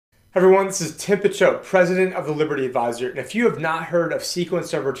Hi everyone, this is Tim Picciott, President of the Liberty Advisor. And if you have not heard of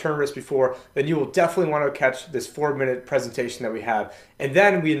sequence of return risk before, then you will definitely want to catch this 4-minute presentation that we have. And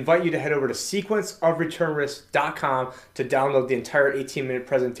then we invite you to head over to sequenceofreturnrisk.com to download the entire 18-minute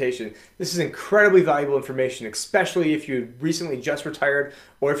presentation. This is incredibly valuable information, especially if you recently just retired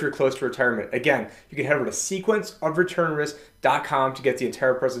or if you're close to retirement. Again, you can head over to sequenceofreturnrisk.com to get the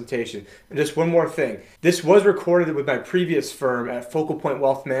entire presentation. And just one more thing, this was recorded with my previous firm at Focal Point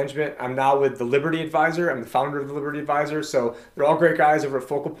Wealth Management. I'm now with the Liberty Advisor. I'm the founder of the Liberty Advisor. So they're all great guys over at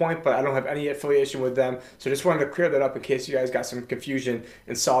Focal Point, but I don't have any affiliation with them. So just wanted to clear that up in case you guys got some confusion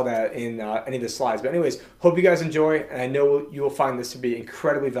and saw that in any of the slides. But anyways, hope you guys enjoy, and I know you will find this to be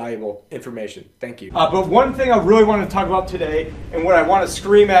incredibly valuable information. Thank you. But one thing I really want to talk about today, and what I want to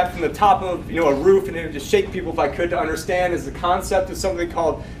scream at from the top of a roof and just shake people if I could to understand, is the concept of something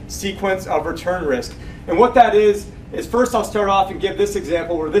called sequence of return risk. And what that is first I'll start off and give this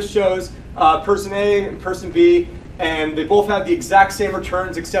example where this shows person A and person B, and they both have the exact same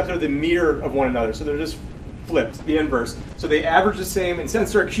returns except they're the mirror of one another. So they're just flipped, the inverse. So they average the same, and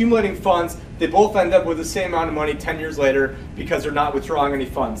since they're accumulating funds, they both end up with the same amount of money 10 years later because they're not withdrawing any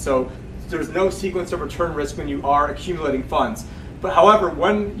funds. So there's no sequence of return risk when you are accumulating funds. But however,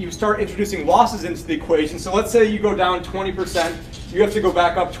 when you start introducing losses into the equation, so let's say you go down 20%, you have to go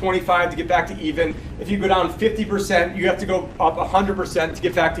back up 25 to get back to even. If you go down 50%, you have to go up 100% to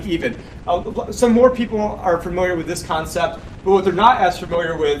get back to even. Some more people are familiar with this concept, but what they're not as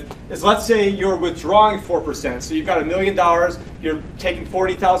familiar with is, let's say you're withdrawing 4%. So you've got $1 million, you're taking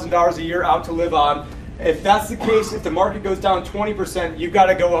 $40,000 a year out to live on. If that's the case, if the market goes down 20%, you've got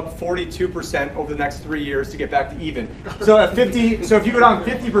to go up 42% over the next 3 years to get back to even. So if you go down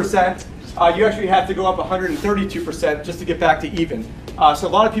 50%, you actually have to go up 132% just to get back to even. So a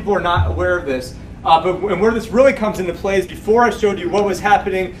lot of people are not aware of this. And where this really comes into play is before I showed you what was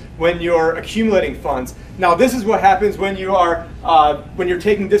happening when you're accumulating funds. Now this is what happens when you're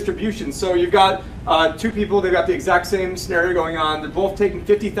taking distributions. So you've got two people, they've got the exact same scenario going on. They're both taking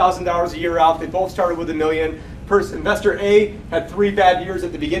 $50,000 a year out. They both started with $1 million. Investor A had 3 bad years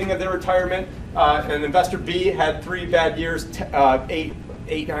at the beginning of their retirement, and investor B had 3 bad years 8,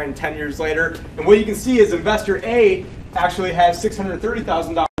 9, 10 years later. And what you can see is investor A actually has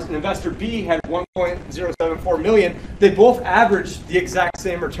 $630,000 and investor B had $1.074 million. They both averaged the exact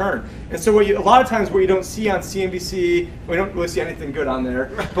same return. And so a lot of times what you don't see on CNBC, we don't really see anything good on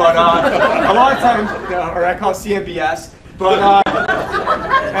there, but a lot of times, or I call it CNBS, but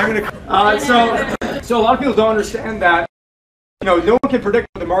so a lot of people don't understand that no one can predict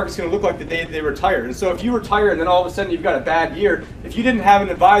what the market's going to look like the day they retire. And so if you retire and then all of a sudden you've got a bad year, if you didn't have an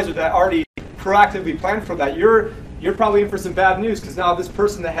advisor that already proactively planned for that, you're probably in for some bad news, because now this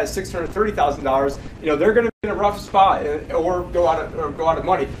person that has $630,000, they're going to be in a rough spot or go out of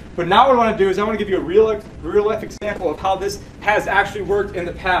money. But now what I want to do is I want to give you a real life example of how this has actually worked in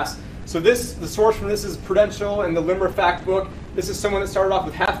the past. So the source from this is Prudential and the Limber Fact Book. This is someone that started off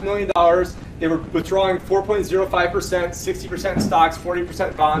with $500,000. They were withdrawing 4.05%, 60% stocks,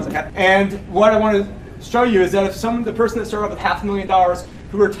 40% bonds. And what I want to show you is that if the person that started off with $500,000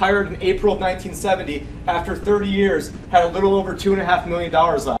 who retired in April of 1970 after 30 years had a little over $2.5 million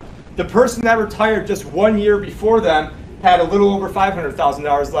left. The person that retired just 1 year before them had a little over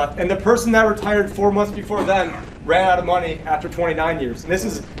 $500,000 left. And the person that retired 4 months before them ran out of money after 29 years. And this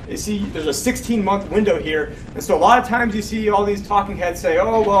is, you see, there's a 16-month window here. And so a lot of times you see all these talking heads say,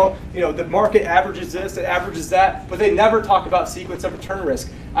 oh, well, the market averages this, it averages that, but they never talk about sequence of return risk.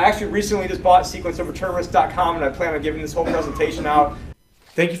 I actually recently just bought sequenceofreturnrisk.com, and I plan on giving this whole presentation out.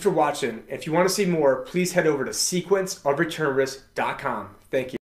 Thank you for watching. If you want to see more, please head over to sequenceofreturnrisk.com. Thank you.